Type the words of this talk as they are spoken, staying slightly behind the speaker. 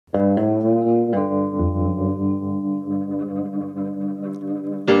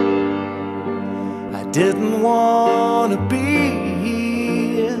didn't want to be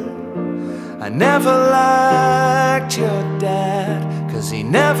here. I never liked your dad, 'cause he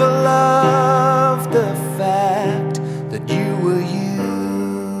never loved the fact that you were you.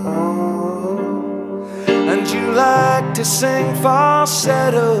 And you like to sing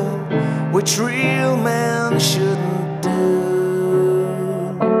falsetto, which real men shouldn't do.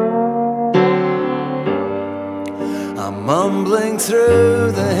 I'm mumbling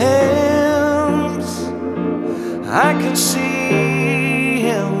through the hymns, I can see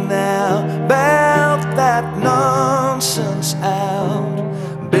him now, belt that nonsense out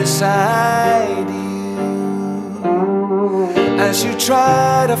beside you, as you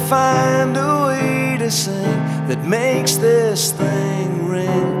try to find a way to sing that makes this thing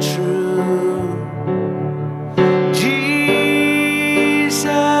ring true. Jesus,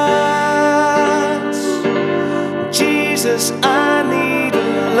 Jesus, I need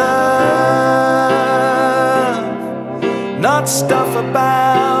love, not stuff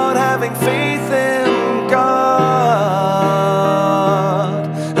about having faith in God.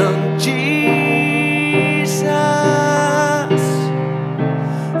 And Jesus,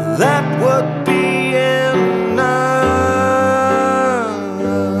 that would be enough.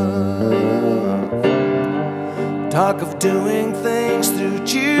 Talk of doing things through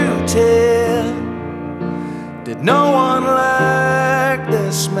duty. Did no one like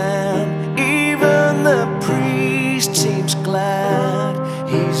this man? Even the priest seems glad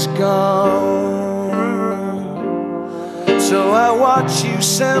he's gone. So I watch you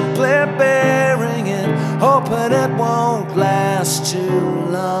simply bearing it, hoping it won't last too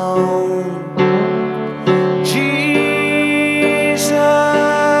long. Jesus,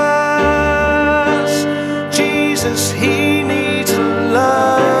 Jesus, he needs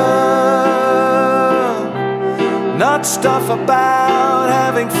love, not stuff about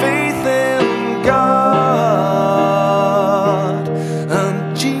having faith in God. And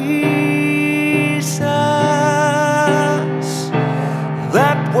Jesus,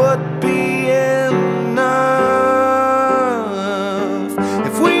 that would be enough.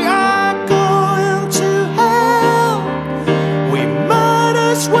 If we are going to hell, we might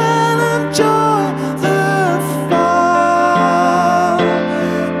as well enjoy the fall.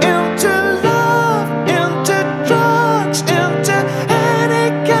 Into love, into drugs, into any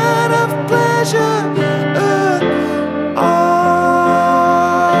kind of pleasure at all.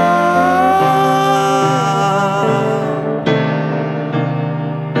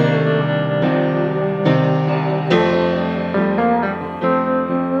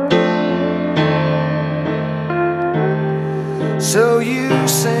 So you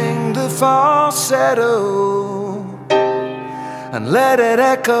sing the falsetto and let it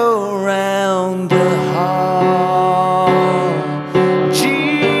echo around the hall.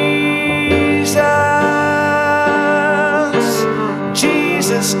 Jesus,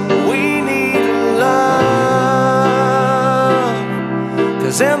 Jesus, we need love,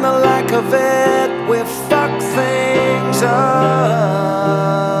 'cause in the lack of it we fuck things up.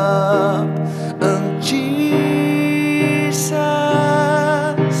 And Jesus,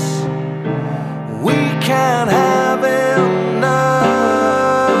 we can't have enough.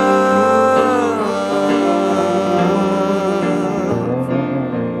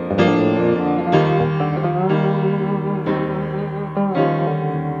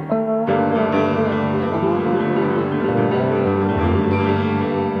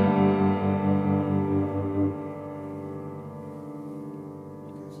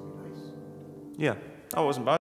 Yeah, that wasn't bad.